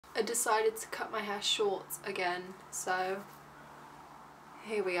I decided to cut my hair short again, so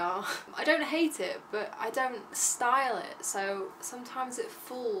here we are. I don't hate it, but I don't style it, so sometimes it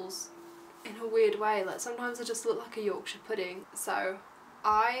falls in a weird way. Like sometimes I just look like a Yorkshire pudding. So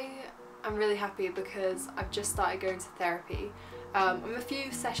I am really happy because I've just started going to therapy. I'm a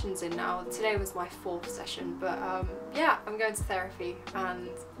few sessions in now. Today was my 4th session, but yeah, I'm going to therapy and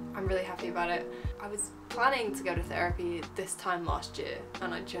I'm really happy about it. I was planning to go to therapy this time last year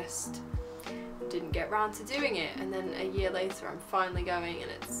and I just didn't get around to doing it, and then a year later I'm finally going,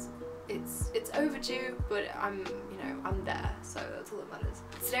 and it's overdue, but I'm there, so that's all that matters.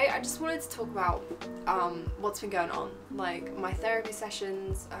 Today I just wanted to talk about what's been going on, like my therapy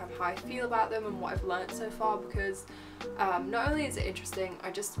sessions, how I feel about them and what I've learned so far, because not only is it interesting,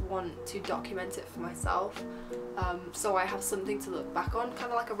 I just want to document it for myself, so I have something to look back on, kind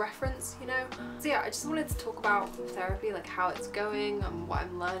of like a reference, you know? So yeah, I just wanted to talk about therapy, like how it's going and what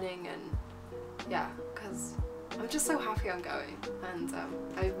I'm learning, and yeah, because I'm just so happy I'm going, and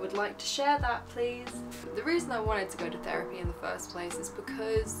I would like to share that, please. The reason I wanted to go to therapy in the first place is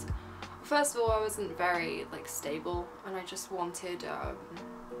because, first of all, I wasn't very stable, and I just wanted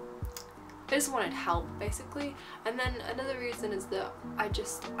help basically. And then another reason is that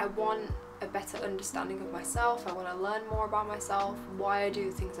I want a better understanding of myself. I want to learn more about myself, why I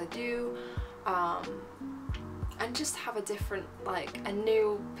do the things I do, and just have a different, a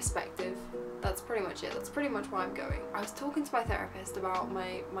new perspective. That's pretty much it. That's pretty much why I'm going. I was talking to my therapist about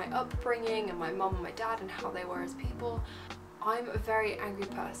my upbringing and my mum and my dad and how they were as people. I'm a very angry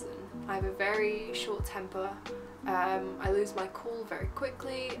person. I have a very short temper. I lose my cool very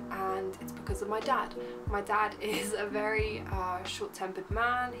quickly, and it's because of my dad. My dad is a very short-tempered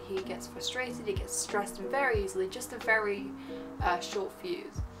man. He gets frustrated, he gets stressed very easily, just a very short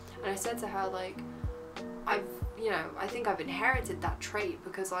fuse. And I said to her, I think I've inherited that trait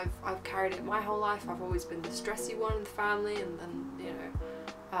because I've carried it my whole life. I've always been the stressy one in the family, and then,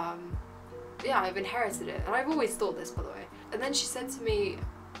 yeah, I've inherited it. And I've always thought this, by the way. And then she said to me,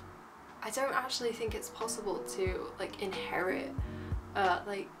 I don't actually think it's possible to, inherit, a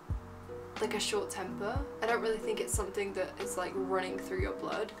short temper. I don't really think it's something that is, running through your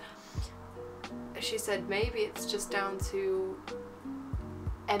blood. She said maybe it's just down to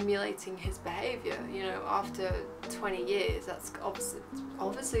emulating his behaviour, after 20 years, that's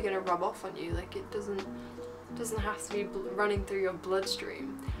obviously going to rub off on you. It doesn't have to be running through your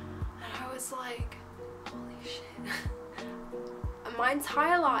bloodstream. And I was like, holy shit. My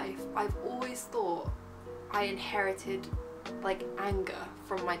entire life I've always thought I inherited anger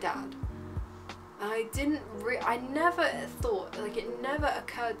from my dad. And I never thought, it never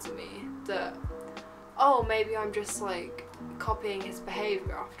occurred to me that, oh, maybe I'm just copying his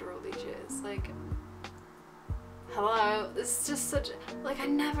behaviour after all these years. Hello, this is just such, I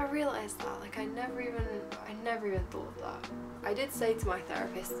never realised that. I never even thought of that. I did say to my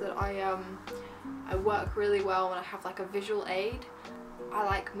therapist that I work really well when I have a visual aid. I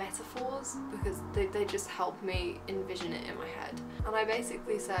like metaphors because they just help me envision it in my head. And I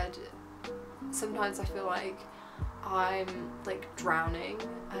basically said, sometimes I feel like I'm drowning,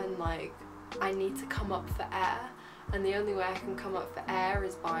 and I need to come up for air, and the only way I can come up for air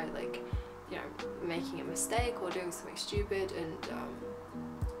is by making a mistake or doing something stupid. And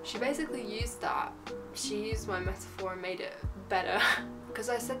she basically used that. She used my metaphor and made it better. Because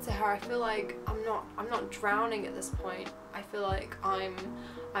I said to her, I feel like I'm not drowning at this point. I feel like I'm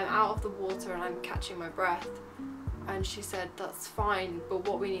out of the water and I'm catching my breath. And she said, that's fine, but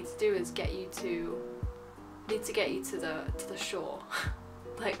what we need to do is get you to the shore.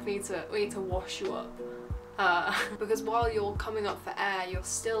 We need to wash you up. Because while you're coming up for air, you're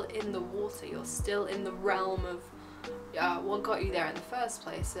still in the water, you're still in the realm of what got you there in the first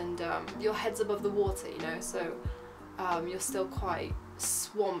place, and your head's above the water, so you're still quite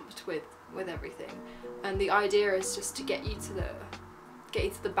swamped with everything. And the idea is just to get you to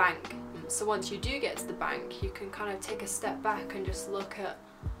the bank. So once you do get to the bank, you can kind of take a step back and just look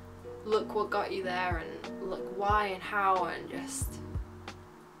what got you there, and look why and how, and just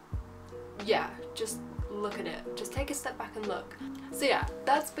look at it. Just take a step back and look. So yeah,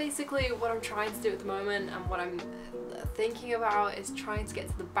 that's basically what I'm trying to do at the moment, and what I'm thinking about is trying to get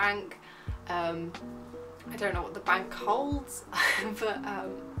to the bank. I don't know what the bank holds, but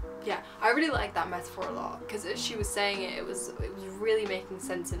yeah, I really like that metaphor a lot, because as she was saying it, it was really making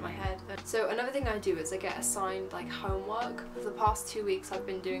sense in my head. So another thing I do is I get assigned homework. For the past 2 weeks I've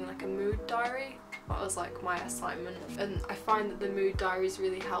been doing a mood diary. That was my assignment, and I find that the mood diaries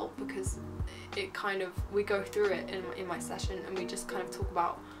really help, because we go through it in my session, and we just kind of talk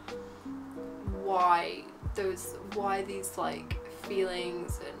about why these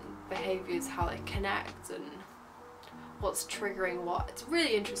feelings and behaviours, how they connect and what's triggering what. It's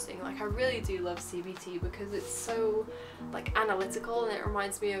really interesting. Like, I really do love CBT because it's so like analytical, and it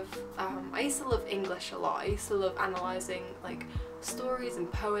reminds me of I used to love English a lot. I used to love analysing like stories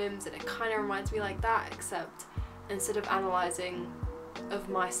and poems, and it kind of reminds me like that, except instead of analysing Of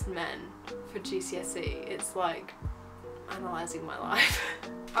Mice and Men for GCSE, it's like analysing my life.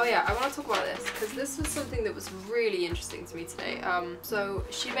 Oh yeah, I want to talk about this because this was something that was really interesting to me today. So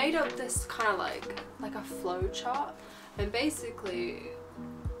she made up this kind of like a flow chart, and basically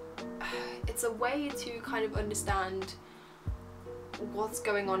it's a way to kind of understand what's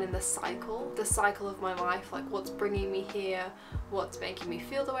going on in the cycle of my life, like what's bringing me here, what's making me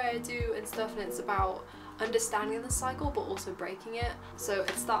feel the way I do and stuff, and it's about understanding the cycle but also breaking it. So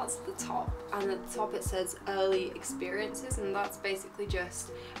it starts at the top, and at the top it says early experiences, and that's basically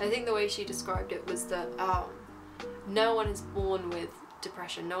just, I think the way she described it was that no one is born with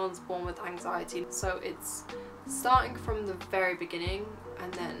depression, no one's born with anxiety, so it's starting from the very beginning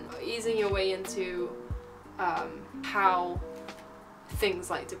and then easing your way into how things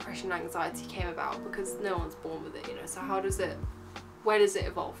like depression and anxiety came about, because no one's born with it, you know, so where does it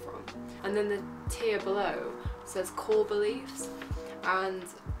evolve from? And then the tier below says core beliefs, and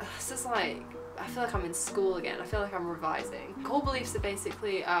this is like, I feel like I'm in school again, I feel like I'm revising. Core beliefs are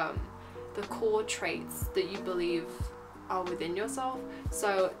basically the core traits that you believe are within yourself,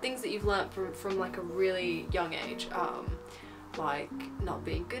 so things that you've learnt from like a really young age, like not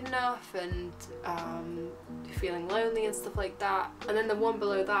being good enough and feeling lonely and stuff like that. And then the one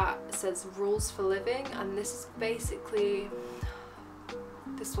below that says rules for living, and this is basically,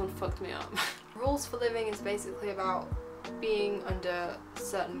 this one fucked me up. Rules for living is basically about being under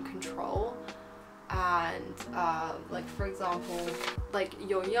certain control, and like for example, like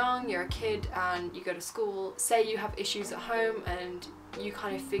you're young, you're a kid and you go to school, say you have issues at home, and you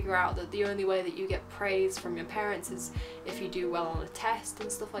kind of figure out that the only way that you get praise from your parents is if you do well on a test and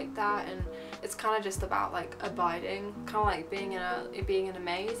stuff like that, and it's kind of just about like abiding, kind of like being in a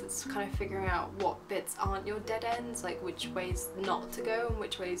maze. It's kind of figuring out what bits aren't your dead ends, like which ways not to go and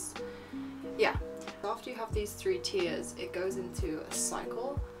which ways, yeah. After you have these three tiers, it goes into a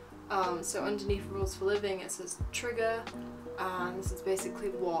cycle. So underneath rules for living it says trigger, and this is basically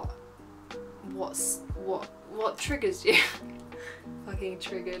what triggers you. Fucking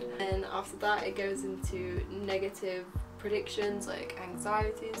triggered. And after that it goes into negative predictions like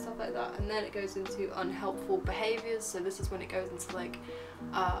anxiety and stuff like that, and then it goes into unhelpful behaviours. So this is when it goes into like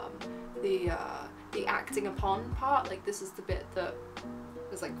the acting upon part, like this is the bit that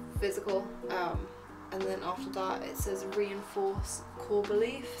is like physical. And then after that it says reinforce core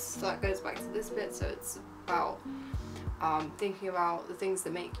beliefs, so that goes back to this bit, so it's about thinking about the things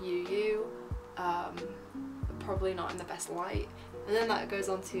that make you you, probably not in the best light. And then that goes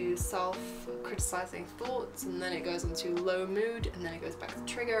on to self-criticizing thoughts, and then it goes on to low mood, and then it goes back to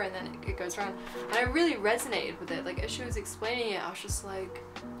trigger, and then it goes around. And I really resonated with it, like as she was explaining it I was just like,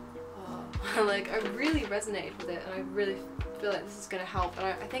 oh. Like I really resonated with it, and I really feel like this is gonna help, and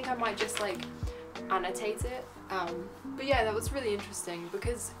I think I might just like annotate it. But yeah, that was really interesting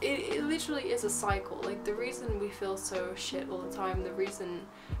because it literally is a cycle. Like the reason we feel so shit all the time, the reason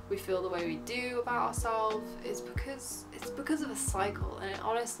we feel the way we do about ourselves is because of a cycle, and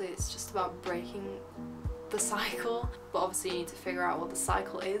honestly it's just about breaking the cycle. But obviously you need to figure out what the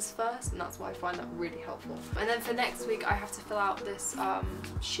cycle is first, and that's why I find that really helpful. And then for next week I have to fill out this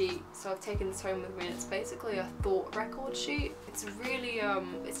sheet, so I've taken this home with me, and it's basically a thought record sheet. It's really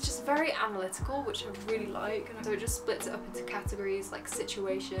it's just very analytical, which I really like, and so it just splits it up into categories like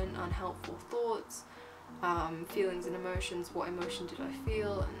situation, unhelpful thoughts, feelings and emotions, what emotion did I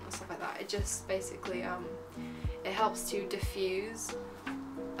feel, and stuff like that. It just basically it helps to diffuse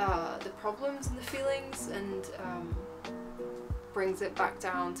the problems and the feelings, and brings it back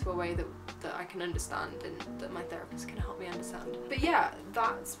down to a way that I can understand and that my therapist can help me understand. But yeah,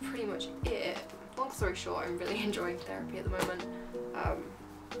 that's pretty much it. Long story short, I'm really enjoying therapy at the moment.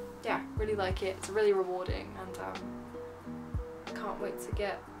 Yeah, really like it. It's really rewarding, and I can't wait to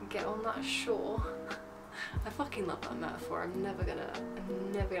get on that shore. I fucking love that metaphor. I'm never gonna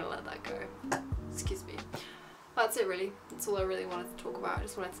let that go. Excuse me. That's it really. That's all I really wanted to talk about. I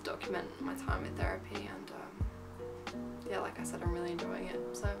just wanted to document my time in therapy, and yeah, like I said, I'm really enjoying it,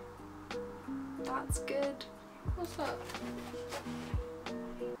 so that's good. What's up?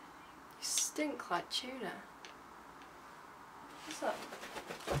 You stink like tuna. What's up?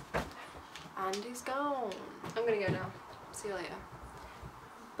 Andy's gone. I'm gonna go now. See you later.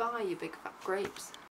 Bye, you big fat grapes.